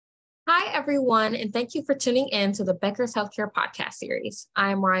everyone, and thank you for tuning in to the Becker's Healthcare podcast series.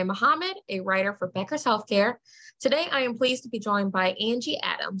 I am Ryan Muhammad, a writer for Becker's Healthcare. Today, I am pleased to be joined by Angie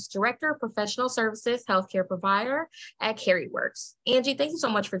Adams, Director of Professional Services Healthcare Provider at Kiriworks. Angie, thank you so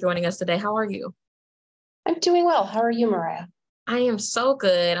much for joining us today. How are you? I'm doing well. How are you, Mariah? I am so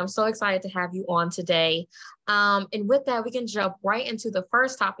good. I'm so excited to have you on today. And with that, we can jump right into the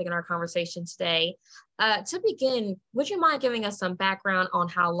first topic in our conversation today. To begin, would you mind giving us some background on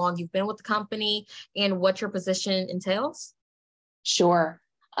how long you've been with the company and what your position entails? Sure.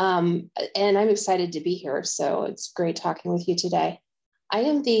 And I'm excited to be here. So it's great talking with you today. I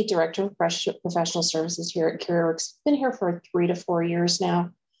am the Director of Professional Services here at Kiriworks. I've been here for 3 to 4 years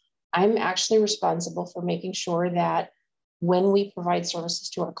now. I'm actually responsible for making sure that when we provide services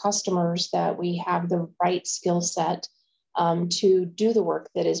to our customers, that we have the right skill set to do the work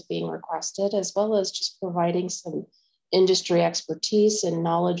that is being requested, as well as just providing some industry expertise and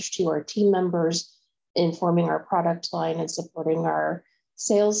knowledge to our team members, informing our product line and supporting our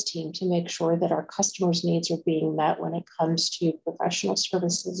sales team to make sure that our customers' needs are being met when it comes to professional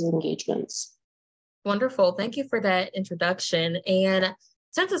services engagements. Wonderful. Thank you for that introduction. And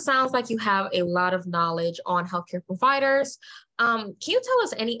since it sounds like you have a lot of knowledge on healthcare providers, can you tell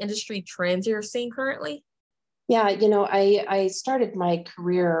us any industry trends you're seeing currently? Yeah, I started my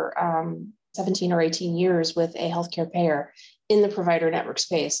career 17 or 18 years with a healthcare payer in the provider network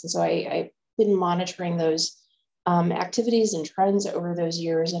space. And so I've been monitoring those activities and trends over those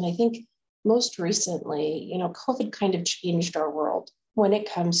years. And I think most recently, COVID kind of changed our world when it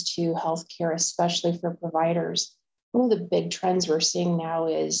comes to healthcare, especially for providers. One of the big trends we're seeing now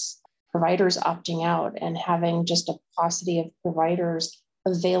is providers opting out and having just a paucity of providers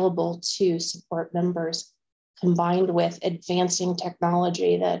available to support members, combined with advancing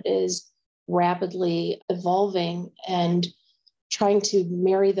technology that is rapidly evolving, and trying to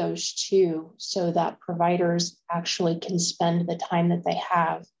marry those two so that providers actually can spend the time that they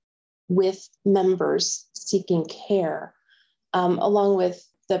have with members seeking care, along with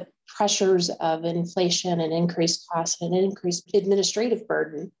the pressures of inflation and increased costs and increased administrative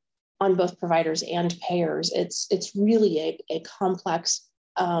burden on both providers and payers. It's really a complex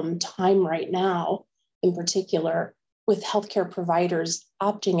time right now, in particular, with healthcare providers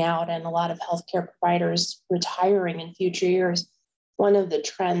opting out and a lot of healthcare providers retiring in future years. One of the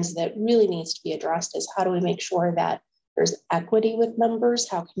trends that really needs to be addressed is how do we make sure that there's equity with members?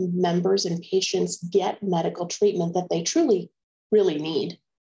 How can members and patients get medical treatment that they truly, really need?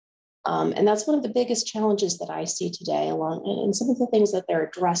 And that's one of the biggest challenges that I see today, and some of the things that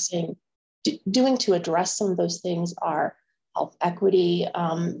they're doing to address some of those things are health equity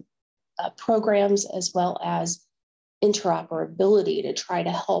programs, as well as interoperability to try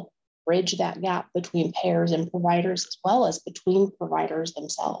to help bridge that gap between payers and providers, as well as between providers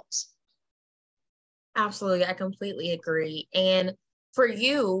themselves. Absolutely. I completely agree. And for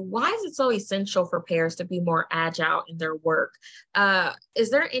you, why is it so essential for payers to be more agile in their work?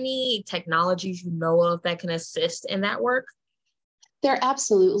 Is there any technologies you know of that can assist in that work? There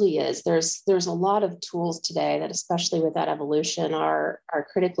absolutely is. There's a lot of tools today that, especially with that evolution, are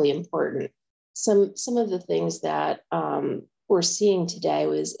critically important. Some of the things that we're seeing today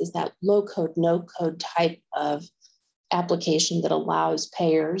is that low code, no code type of application that allows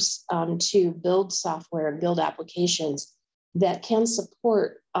payers to build software and build applications that can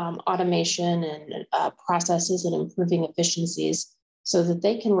support automation and processes and improving efficiencies so that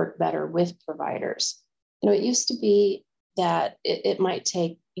they can work better with providers. It used to be that it might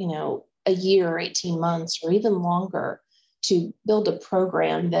take, a year, 18 months, or even longer to build a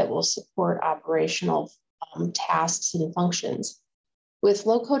program that will support operational tasks and functions. With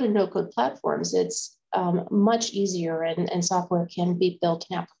low code and no code platforms, it's much easier, and software can be built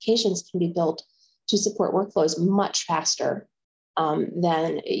and applications can be built to support workflows much faster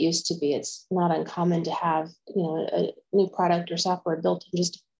than it used to be. It's not uncommon to have a new product or software built in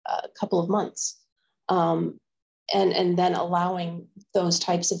just a couple of months, and then allowing those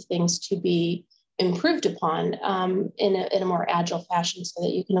types of things to be improved upon in a more agile fashion, so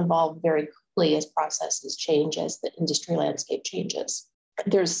that you can evolve very quickly as processes change, as the industry landscape changes.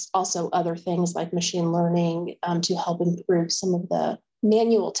 There's also other things like machine learning to help improve some of the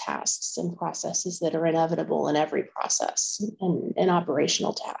manual tasks and processes that are inevitable in every process, and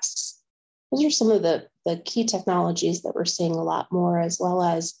operational tasks. Those are some of the key technologies that we're seeing a lot more, as well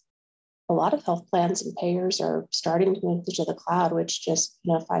as a lot of health plans and payers are starting to move to the cloud, which just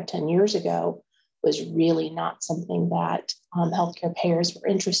 5-10 years ago was really not something that healthcare payers were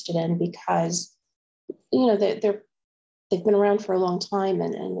interested in, because they've been around for a long time,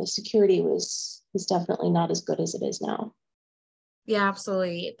 and the security was definitely not as good as it is now. Yeah,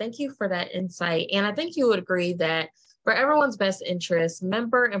 absolutely. Thank you for that insight. And I think you would agree that for everyone's best interest,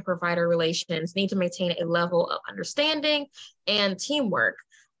 member and provider relations need to maintain a level of understanding and teamwork.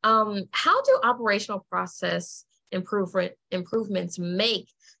 How do operational process improvements make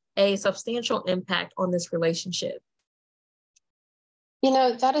a substantial impact on this relationship?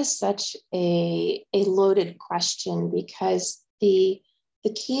 That is such a loaded question because the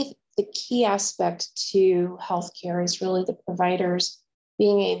key aspect to healthcare is really the providers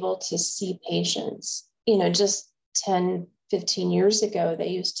being able to see patients. Just 10, 15 years ago, they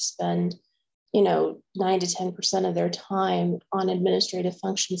used to spend 9 to 10% of their time on administrative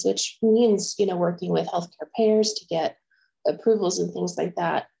functions, which means, working with healthcare payers to get approvals and things like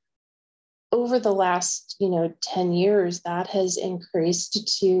that. Over the last, 10 years, that has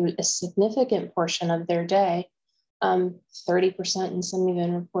increased to a significant portion of their day. 30%, and some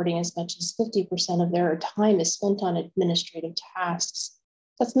even reporting as much as 50% of their time is spent on administrative tasks.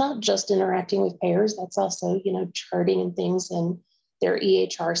 That's not just interacting with payers, that's also, charting and things in their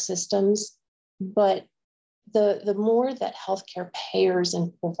EHR systems. But the more that healthcare payers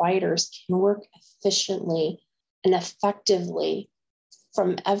and providers can work efficiently and effectively,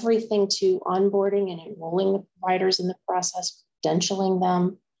 from everything to onboarding and enrolling the providers in the process, credentialing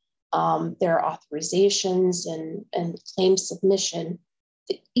them, their authorizations and claim submission,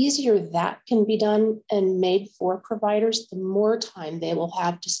 the easier that can be done and made for providers, the more time they will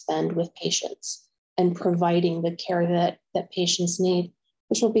have to spend with patients and providing the care that patients need,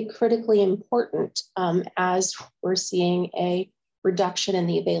 which will be critically important as we're seeing a reduction in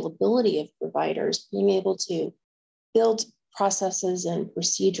the availability of providers. Being able to build processes and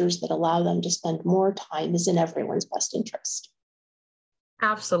procedures that allow them to spend more time is in everyone's best interest.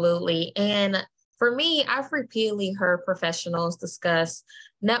 Absolutely. And for me, I've repeatedly heard professionals discuss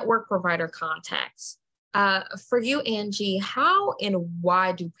network provider contacts. For you, Angie, how and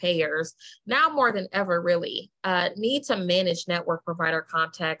why do payers, now more than ever, really need to manage network provider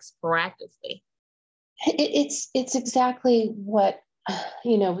contacts proactively? It's exactly what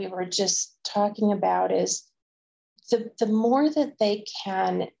we were just talking about. Is the more that they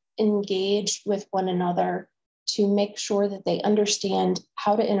can engage with one another to make sure that they understand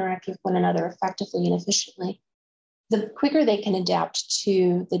how to interact with one another effectively and efficiently, the quicker they can adapt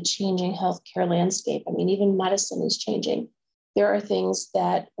to the changing healthcare landscape. I mean, even medicine is changing. There are things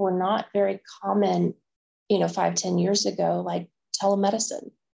that were not very common, 5, 10 years ago, like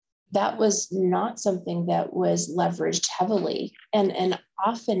telemedicine. That was not something that was leveraged heavily. And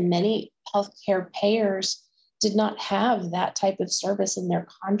often many healthcare payers did not have that type of service in their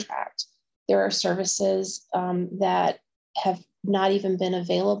contract. There are services that have not even been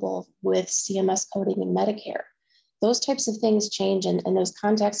available with CMS coding and Medicare. Those types of things change, and those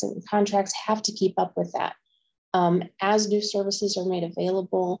contacts and contracts have to keep up with that. As new services are made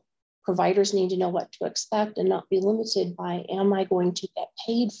available, providers need to know what to expect and not be limited by, am I going to get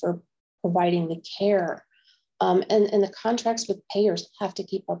paid for providing the care? And the contracts with payers have to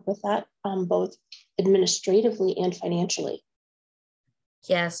keep up with that, both administratively and financially.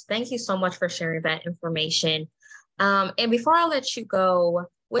 Yes, thank you so much for sharing that information. And before I let you go,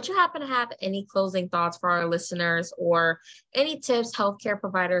 would you happen to have any closing thoughts for our listeners or any tips healthcare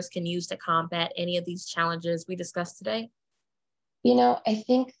providers can use to combat any of these challenges we discussed today? I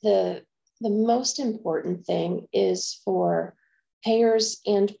think the most important thing is for payers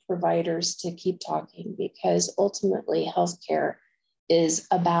and providers to keep talking, because ultimately healthcare is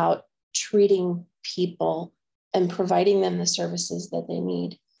about treating people and providing them the services that they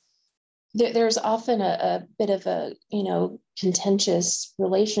need. There's often a bit of a contentious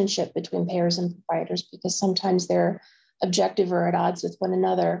relationship between payers and providers because sometimes they're objective or at odds with one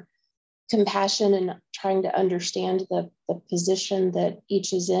another. Compassion and trying to understand the position that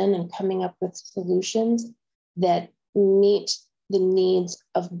each is in and coming up with solutions that meet the needs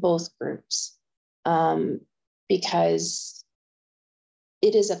of both groups, because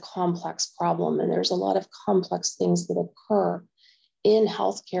it is a complex problem and there's a lot of complex things that occur in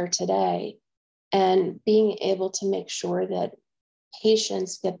healthcare today. And being able to make sure that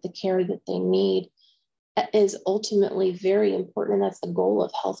patients get the care that they need is ultimately very important. And that's the goal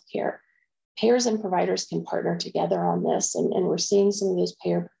of healthcare. Payers and providers can partner together on this. And we're seeing some of those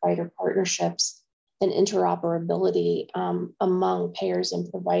payer-provider partnerships and interoperability among payers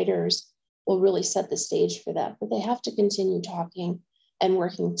and providers will really set the stage for that. But they have to continue talking and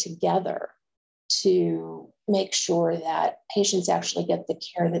working together to make sure that patients actually get the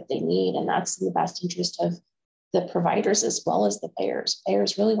care that they need. And that's in the best interest of the providers as well as the payers.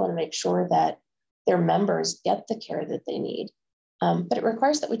 Payers really want to make sure that their members get the care that they need. But it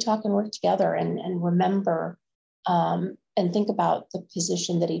requires that we talk and work together and remember and think about the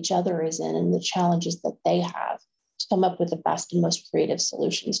position that each other is in and the challenges that they have to come up with the best and most creative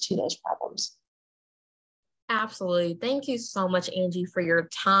solutions to those problems. Absolutely. Thank you so much, Angie, for your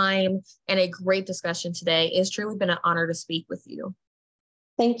time and a great discussion today. It's truly been an honor to speak with you.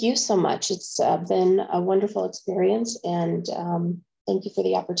 Thank you so much. It's been a wonderful experience, and thank you for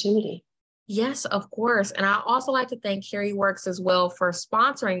the opportunity. Yes, of course. And I also like to thank Kiriworks as well for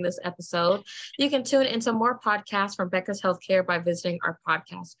sponsoring this episode. You can tune into more podcasts from Becker's Healthcare by visiting our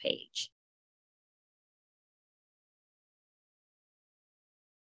podcast page.